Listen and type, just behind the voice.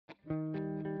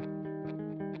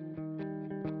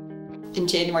In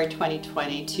January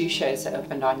 2020, two shows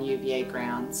opened on UVA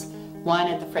Grounds, one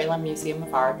at the Fralin Museum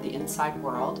of Art, The Inside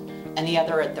World, and the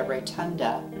other at the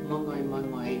Rotunda,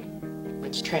 Munguyhmunguyh,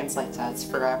 which translates as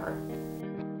forever.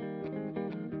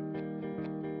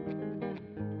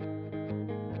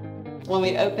 When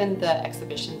we opened the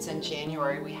exhibitions in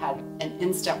January, we had an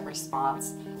instant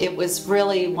response. It was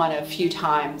really one of few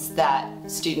times that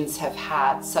students have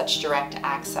had such direct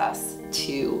access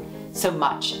to so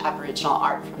much Aboriginal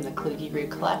art from the Kluge-Ruhe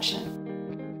collection.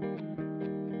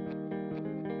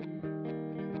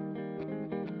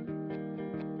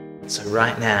 So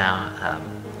right now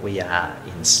we are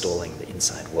installing the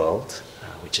Inside World,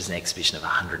 which is an exhibition of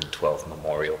 112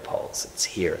 memorial poles. It's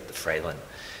here at the Fralin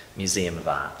Museum of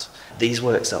Art. These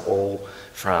works are all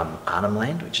from Arnhem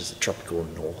Land, which is the tropical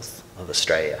north of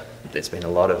Australia. There's been a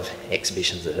lot of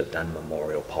exhibitions that have done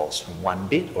memorial poles from one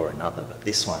bit or another, but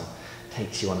this one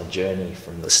takes you on a journey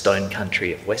from the stone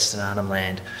country of Western Arnhem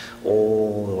Land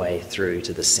all the way through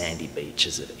to the sandy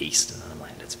beaches of Eastern Arnhem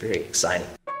Land. It's very exciting.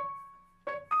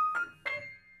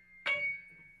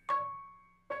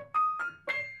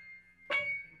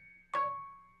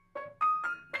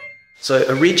 So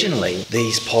originally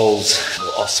these poles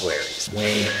were ossuaries.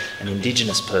 When an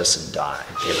Indigenous person died,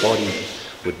 their body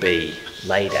would be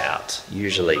laid out,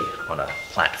 usually on a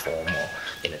platform or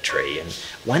in a tree, and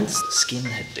once the skin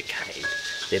had decayed,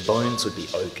 their bones would be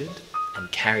ochred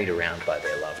and carried around by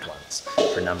their loved ones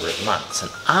for a number of months.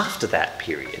 And after that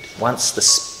period, once the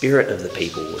spirit of the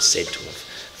people was said to have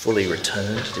fully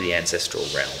returned to the ancestral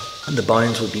realm, and the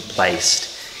bones would be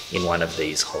placed in one of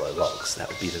these hollow logs. That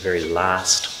would be the very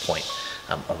last point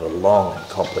of a long and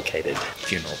complicated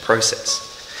funeral process.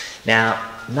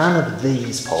 Now, none of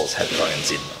these poles have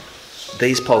bones in them.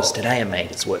 These poles today are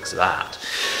made as works of art,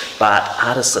 but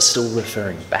artists are still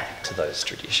referring back to those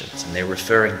traditions, and they're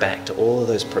referring back to all of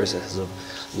those processes of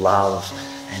love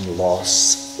and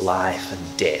loss, life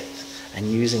and death, and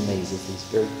using these as these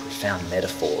very profound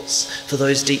metaphors for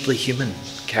those deeply human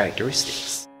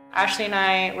characteristics. Ashley and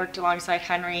I worked alongside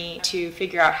Henry to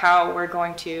figure out how we're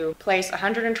going to place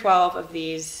 112 of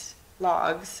these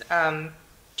logs,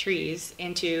 trees,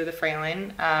 into the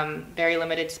Fralin, very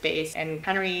limited space, and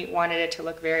Henry wanted it to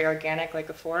look very organic, like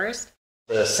a forest.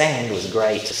 The sand was a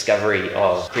great discovery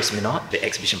of Chris Minot, the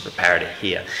exhibition preparator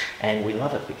here, and we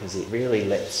love it because it really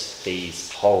lets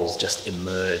these poles just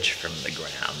emerge from the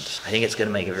ground. I think it's going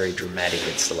to make a very dramatic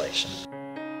installation.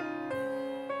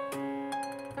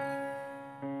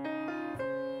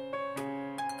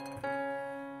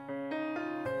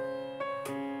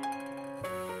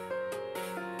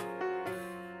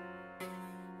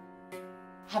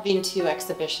 Having two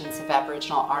exhibitions of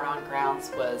Aboriginal art on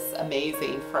grounds was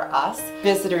amazing for us.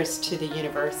 Visitors to the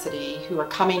university who are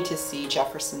coming to see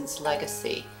Jefferson's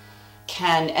legacy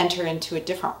can enter into a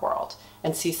different world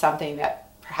and see something that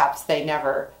perhaps they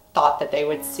never thought that they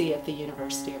would see at the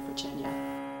University of Virginia.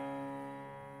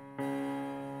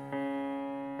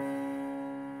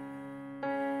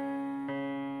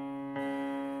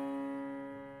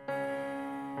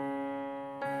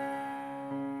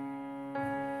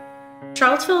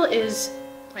 Charlottesville is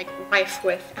like rife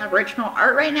with Aboriginal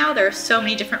art right now. There are so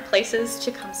many different places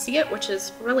to come see it, which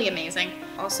is really amazing.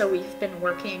 Also, we've been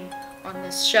working on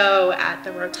this show at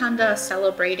the Rotunda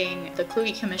celebrating the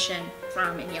Kluge Commission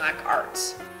from Injalak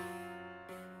Arts.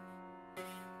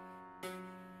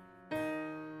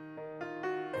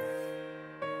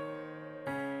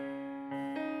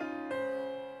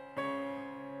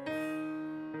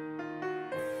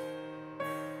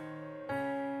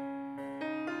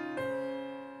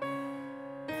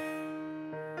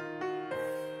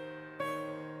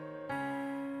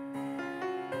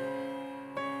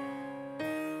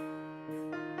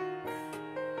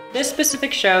 This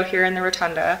specific show here in the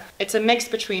Rotunda, it's a mix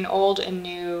between old and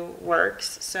new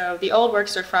works. So the old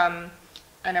works are from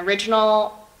an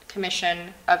original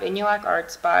commission of Injalak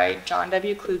Arts by John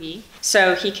W. Kluge.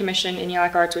 So he commissioned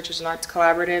Injalak Arts, which is an arts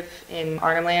collaborative in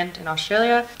Arnhem Land in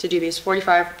Australia, to do these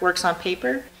 45 works on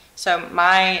paper. So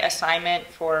my assignment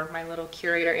for my little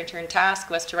curator intern task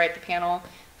was to write the panel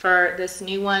for this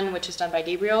new one, which is done by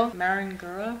Gabriel,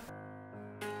 Maralngurra.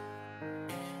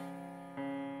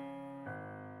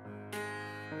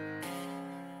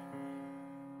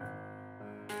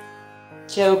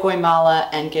 Guymala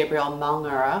and Gabriel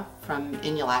Maralngurra from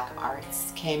Injalak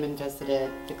Arts came and visited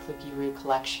the Kluge-Ruhe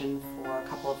collection for a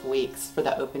couple of weeks for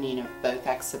the opening of both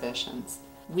exhibitions.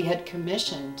 We had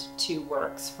commissioned two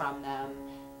works from them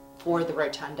for the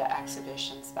Rotunda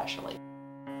exhibition specially.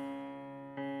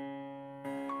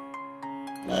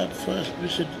 My first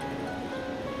visit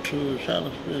to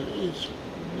Charlottesville is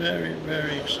very,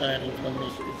 very exciting for me.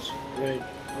 It's great.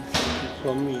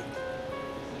 from me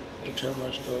to tell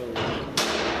my stories to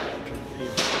people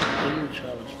in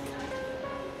Charlottesville.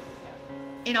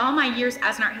 In all my years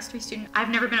as an art history student, I've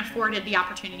never been afforded the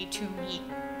opportunity to meet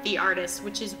the artists,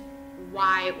 which is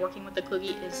why working with the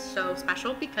Kluge is so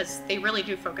special, because they really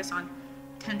do focus on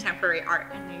contemporary art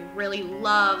and they really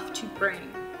love to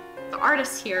bring the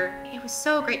artists here. It was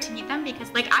so great to meet them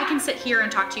because like I can sit here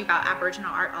and talk to you about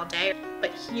Aboriginal art all day,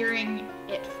 but hearing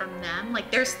it from them, like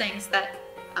there's things that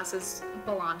us as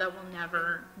Belanda will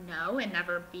never know and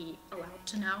never be allowed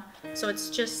to know. So it's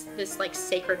just this like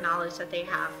sacred knowledge that they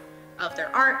have of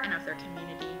their art and of their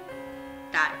community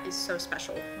that is so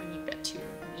special when you get to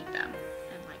meet them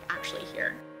and like actually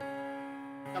hear.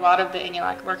 A lot of the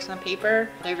Injalak works on paper,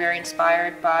 they're very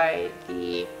inspired by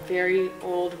the very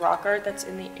old rock art that's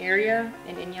in the area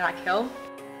in Injalak Hill.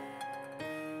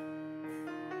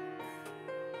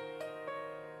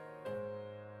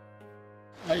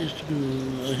 I used to do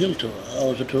a hill tour. I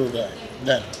was a tour guide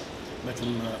then, back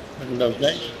in those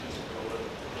days.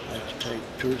 I used to take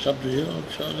tourists up the hill,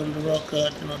 show them the rock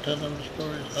art, tell them the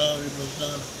stories, how it was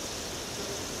done,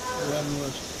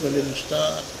 when did it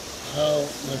start, how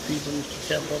my people used to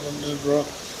camp up on the rock,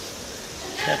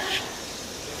 catch,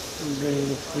 and bring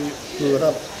the food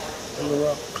up on the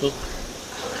rock, cook,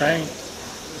 hang.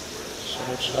 So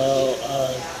that's how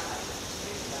I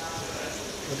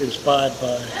was inspired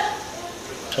by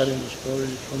telling the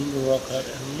stories from the rock art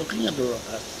and looking at the rock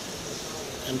art.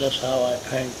 And that's how I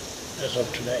paint as of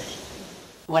today.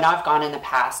 When I've gone in the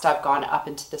past, I've gone up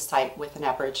into the site with an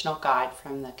Aboriginal guide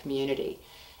from the community,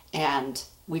 and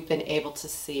we've been able to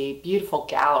see beautiful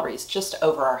galleries just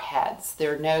over our heads.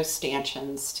 There are no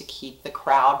stanchions to keep the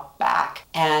crowd back,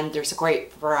 and there's a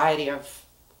great variety of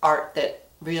art that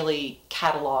really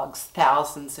catalogs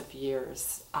thousands of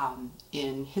years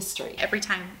in history. Every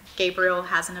time Gabriel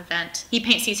has an event, he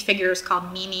paints these figures called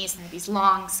mimes, and these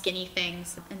long, skinny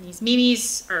things. And these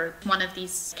mimes are one of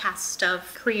these caste of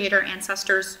creator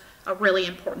ancestors, a really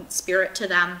important spirit to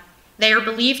them. They are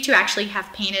believed to actually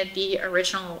have painted the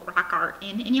original rock art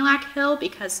in Injalak Hill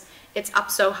because it's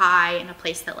up so high in a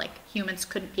place that like humans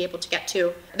couldn't be able to get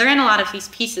to. They're in a lot of these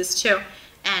pieces too.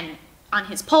 And on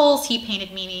his poles, he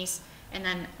painted mimes. And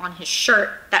then on his shirt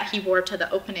that he wore to the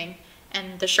opening,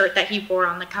 and the shirt that he wore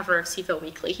on the cover of Seaville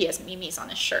Weekly, he has mimes on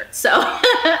his shirt. So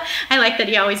I like that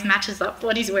he always matches up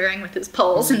what he's wearing with his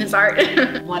poles and his art.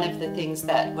 One of the things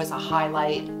that was a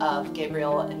highlight of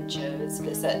Gabriel and Joe's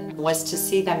visit was to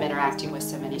see them interacting with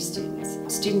so many students.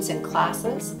 Students in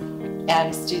classes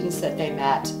and students that they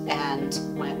met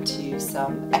and went to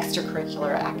some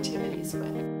extracurricular activities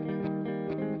with.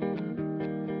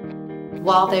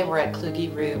 While they were at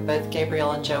Kluge-Ruhe, both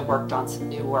Gabriel and Joe worked on some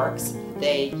new works.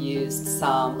 They used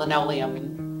some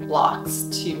linoleum blocks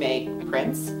to make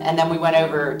prints. And then we went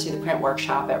over to the print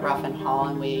workshop at Ruffin Hall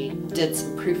and we did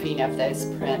some proofing of those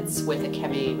prints with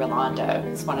Akemi Rolando,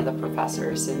 who's one of the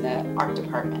professors in the art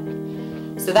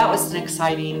department. So that was an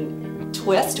exciting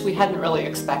twist. We hadn't really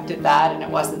expected that, and it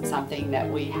wasn't something that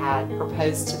we had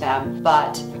proposed to them,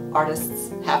 but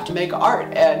artists have to make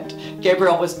art, and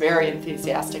Gabriel was very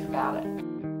enthusiastic about it.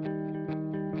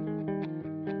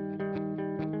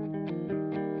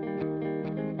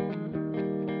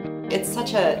 It's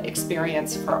such an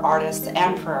experience for artists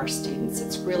and for our students.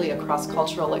 It's really a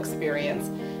cross-cultural experience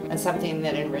and something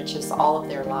that enriches all of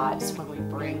their lives when we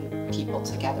bring people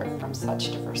together from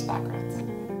such diverse backgrounds.